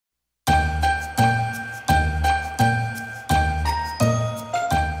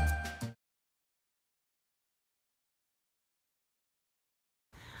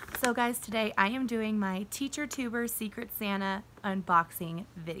So guys, today I am doing my TeacherTuber Secret Santa unboxing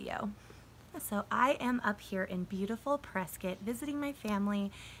video. So I am up here in beautiful Prescott visiting my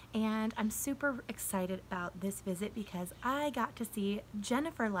family, and I'm super excited about this visit because I got to see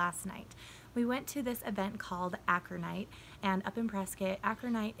Jennifer last night. We went to this event called Acre Night, and up in Prescott,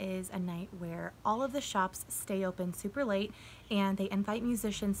 Acre Night is a night where all of the shops stay open super late and they invite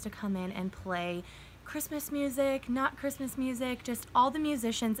musicians to come in and play Christmas music, not Christmas music, just all the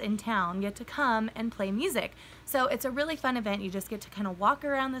musicians in town get to come and play music. So it's a really fun event. You just get to kind of walk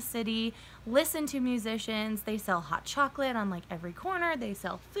around the city, listen to musicians. They sell hot chocolate on like every corner. They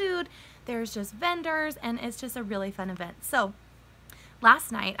sell food. There's just vendors, and it's just a really fun event. So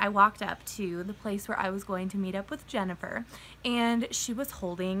last night I walked up to the place where I was going to meet up with Jennifer, and she was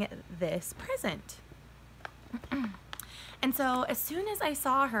holding this present. And so as soon as I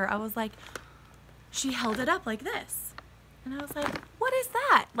saw her, I was like, she held it up like this. And I was like, what is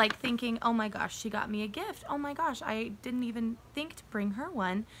that? Like thinking, oh my gosh, she got me a gift. Oh my gosh, I didn't even think to bring her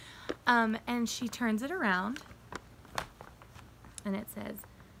one. And she turns it around and it says,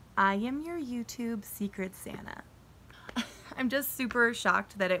 I am your YouTube Secret Santa. I'm just super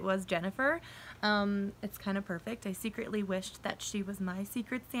shocked that it was Jennifer. It's kind of perfect. I secretly wished that she was my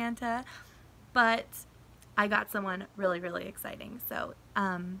Secret Santa, but I got someone really, really exciting. So,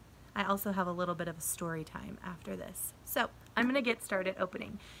 I also have a little bit of a story time after this. So I'm going to get started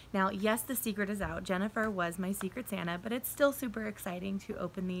opening. Now, yes, the secret is out. Jennifer was my Secret Santa, but it's still super exciting to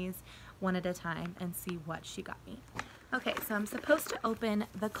open these one at a time and see what she got me. Okay, so I'm supposed to open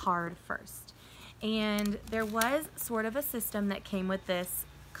the card first. And there was sort of a system that came with this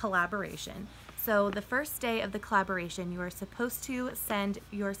collaboration. So the first day of the collaboration, you are supposed to send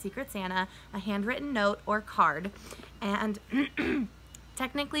your Secret Santa a handwritten note or card, and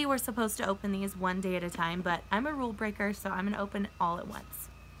technically, we're supposed to open these one day at a time, but I'm a rule breaker, so I'm going to open all at once.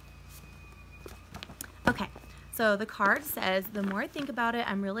 Okay, so the card says, the more I think about it,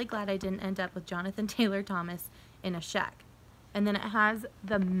 I'm really glad I didn't end up with Jonathan Taylor Thomas in a shack. And then it has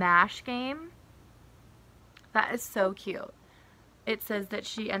the MASH game. That is so cute. It says that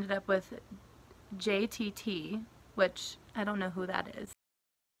she ended up with JTT, which I don't know who that is.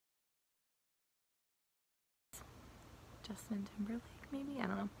 Justin Timberlake? Maybe? I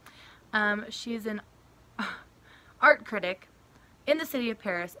don't know. She's an art critic in the city of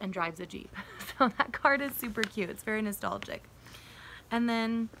Paris and drives a Jeep. So that card is super cute. It's very nostalgic. And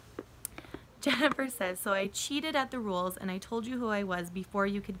then Jennifer says, so I cheated at the rules and I told you who I was before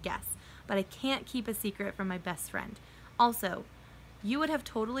you could guess, but I can't keep a secret from my best friend. Also, you would have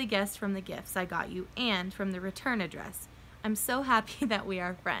totally guessed from the gifts I got you and from the return address. I'm so happy that we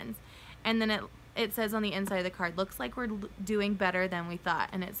are friends. And then it says on the inside of the card, looks like we're doing better than we thought.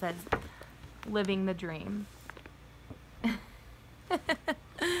 And it says, living the dream.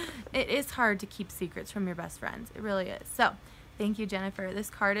 It is hard to keep secrets from your best friends. It really is. So, thank you, Jennifer. This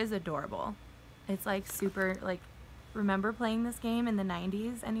card is adorable. It's like super, like, remember playing this game in the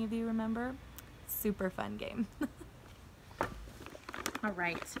 90s? Any of you remember? Super fun game. All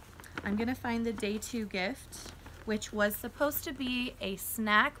right. I'm going to find the day 2 gift, which was supposed to be a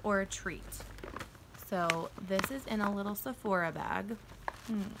snack or a treat. So this is in a little Sephora bag.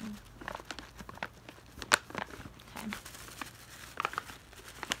 Okay.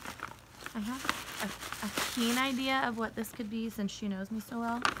 I have a keen idea of what this could be since she knows me so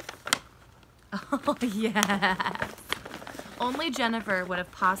well. Oh, yes. Only Jennifer would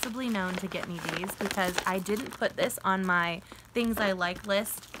have possibly known to get me these because I didn't put this on my things I like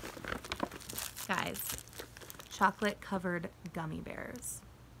list. Guys, chocolate covered gummy bears.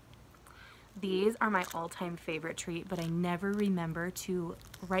 These are my all-time favorite treat, but I never remember to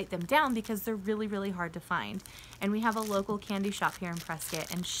write them down because they're really, really hard to find. And we have a local candy shop here in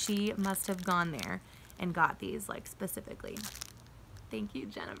Prescott, and she must have gone there and got these, like, specifically. Thank you,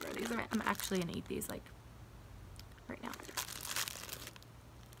 Jennifer. These are, I'm actually going to eat these, like, right now.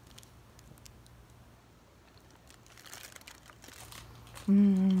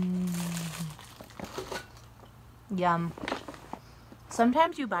 Yum.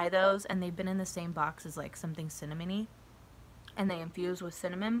 Sometimes you buy those and they've been in the same box as like something cinnamony and they infuse with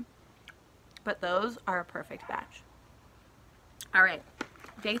cinnamon, but those are a perfect batch. All right,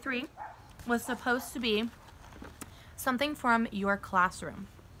 day 3 was supposed to be something from your classroom.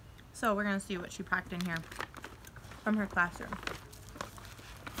 So we're gonna see what she packed in here from her classroom.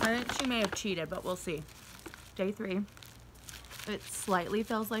 I think she may have cheated, but we'll see. Day 3. It slightly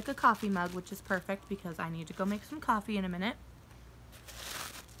feels like a coffee mug, which is perfect because I need to go make some coffee in a minute.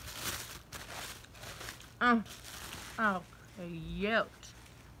 Oh, cute.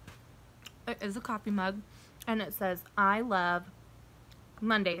 It is a coffee mug, and it says, I love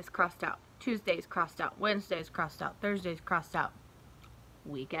Mondays crossed out. Tuesdays crossed out. Wednesdays crossed out. Thursdays crossed out.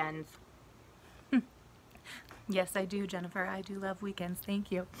 Weekends. Yes, I do, Jennifer. I do love weekends.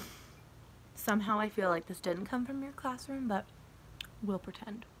 Thank you. Somehow I feel like this didn't come from your classroom, but we'll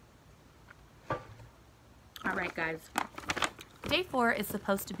pretend. All right, guys. Day 4 is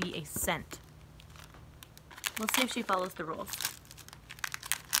supposed to be a scent. Let's see if she follows the rules.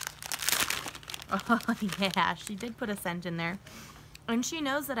 Oh, yeah, she did put a scent in there. And she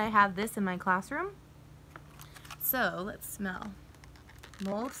knows that I have this in my classroom. So, let's smell.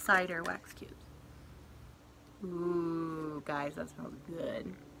 Mulled cider wax cubes. Ooh, guys, that smells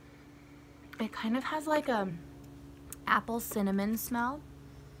good. It kind of has like a apple cinnamon smell.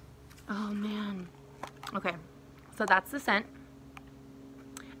 Oh, man. Okay, so that's the scent.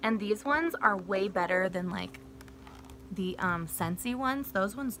 And these ones are way better than like the Scentsy ones.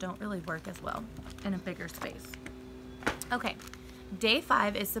 Those ones don't really work as well in a bigger space. Okay, day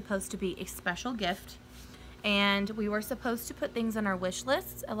 5 is supposed to be a special gift. And we were supposed to put things on our wish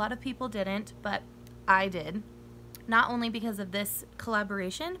lists. A lot of people didn't, but I did. Not only because of this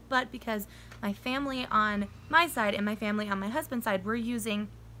collaboration, but because my family on my side and my family on my husband's side were using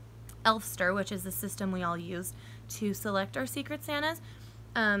Elfster, which is the system we all use to select our Secret Santas.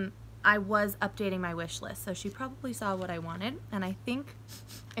 I was updating my wish list, so she probably saw what I wanted, and I think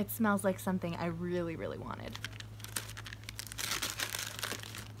it smells like something I really, really wanted.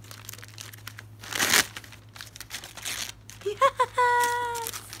 Yes!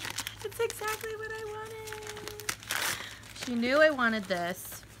 It's exactly what I wanted! She knew I wanted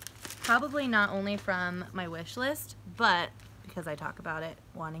this, probably not only from my wish list, but because I talk about it,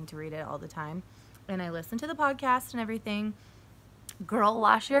 wanting to read it all the time, and I listen to the podcast and everything. Girl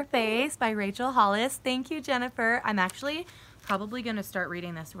Wash Your Face by Rachel Hollis. Thank you, Jennifer. I'm actually probably going to start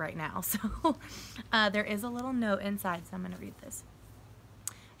reading this right now. So there is a little note inside, so I'm going to read this.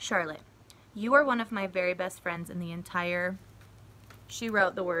 Charlotte, you are one of my very best friends in the entire... She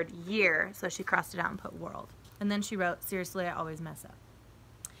wrote the word year, so she crossed it out and put world. And then she wrote, seriously, I always mess up.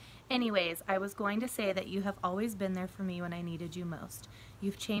 Anyways, I was going to say that you have always been there for me when I needed you most.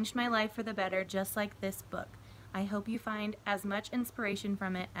 You've changed my life for the better, just like this book. I hope you find as much inspiration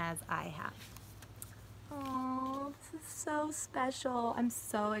from it as I have. Oh, this is so special. I'm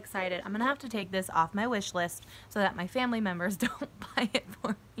so excited. I'm going to have to take this off my wish list so that my family members don't buy it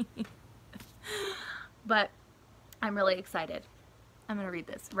for me. But I'm really excited. I'm going to read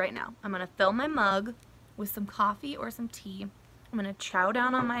this right now. I'm going to fill my mug with some coffee or some tea. I'm going to chow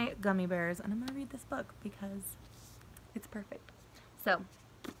down on my gummy bears, and I'm going to read this book because it's perfect. So,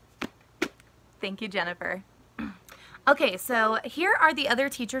 thank you, Jennifer. Okay, so here are the other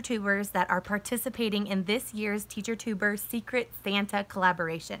TeacherTubers that are participating in this year's TeacherTuber Secret Santa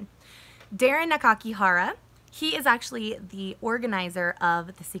collaboration. Darin Nakakihara, he is actually the organizer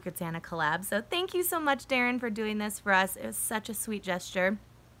of the Secret Santa collab, so thank you so much, Darin, for doing this for us. It was such a sweet gesture.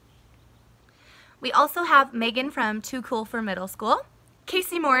 We also have Megan from Too Cool for Middle School,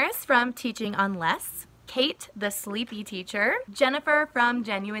 Casey Morris from Teaching on Less, Kate, the Sleepy Teacher, Jennifer from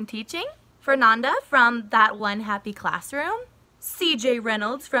Genuine Teaching, Fernanda from That One Happy Classroom, CJ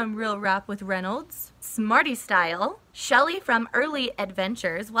Reynolds from Real Rap with Reynolds, Smarty Style, Shelly from Early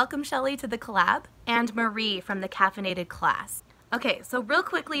Adventures, welcome Shelly to the collab, and Marie from TheCaffinatedClass. Okay, so real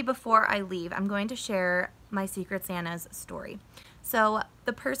quickly before I leave, I'm going to share my Secret Santa's story. So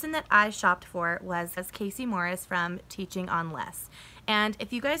the person that I shopped for was Casey Morris from Teaching on Less. And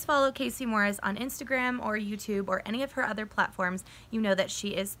if you guys follow Casey Morris on Instagram or YouTube or any of her other platforms, you know that she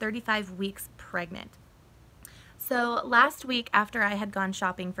is 35 weeks pregnant. So last week after I had gone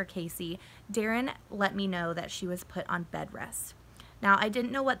shopping for Casey, Darin let me know that she was put on bed rest. Now I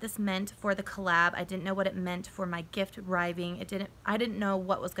didn't know what this meant for the collab. I didn't know what it meant for my gift arriving. I didn't know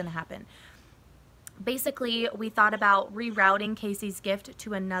what was going to happen. Basically, we thought about rerouting Casey's gift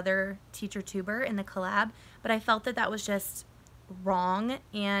to another TeacherTuber in the collab, but I felt that that was just wrong,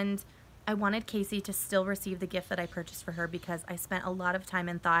 and I wanted Casey to still receive the gift that I purchased for her because I spent a lot of time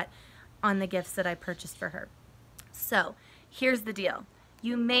and thought on the gifts that I purchased for her. So, here's the deal.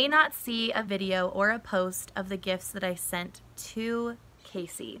 You may not see a video or a post of the gifts that I sent to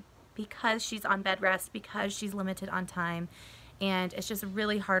Casey because she's on bed rest, because she's limited on time, and it's just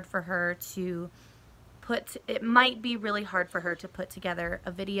really hard for her to it might be really hard for her to put together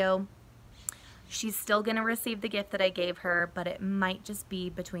a video. She's still going to receive the gift that I gave her, but it might just be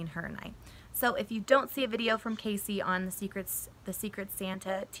between her and I. So if you don't see a video from Casey on the Secret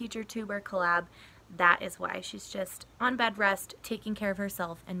Santa TeacherTuber collab, that is why. She's just on bed rest, taking care of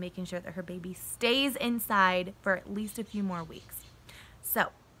herself, and making sure that her baby stays inside for at least a few more weeks. So,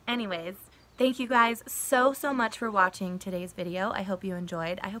 anyways, Thank you guys so much for watching today's video. I hope you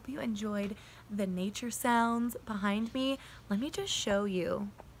enjoyed. I hope you enjoyed the nature sounds behind me. Let me just show you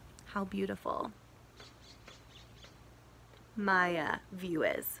how beautiful my view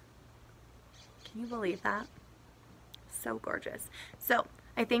is. Can you believe that? So gorgeous. So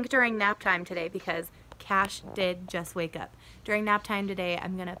I think during nap time today, because Cash did just wake up, during nap time today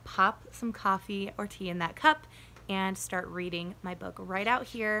I'm gonna pop some coffee or tea in that cup and start reading my book right out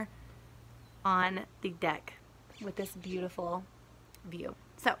here on the deck with this beautiful view.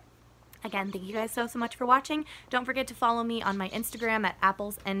 So again, thank you guys so much for watching. Don't forget to follow me on my Instagram at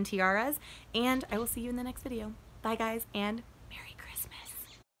applesandtiaras, and I will see you in the next video. Bye guys, and Merry Christmas.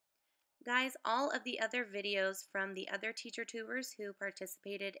 Guys, all of the other videos from the other TeacherTubers who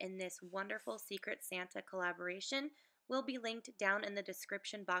participated in this wonderful Secret Santa collaboration will be linked down in the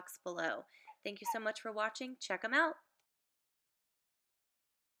description box below. Thank you so much for watching. Check them out.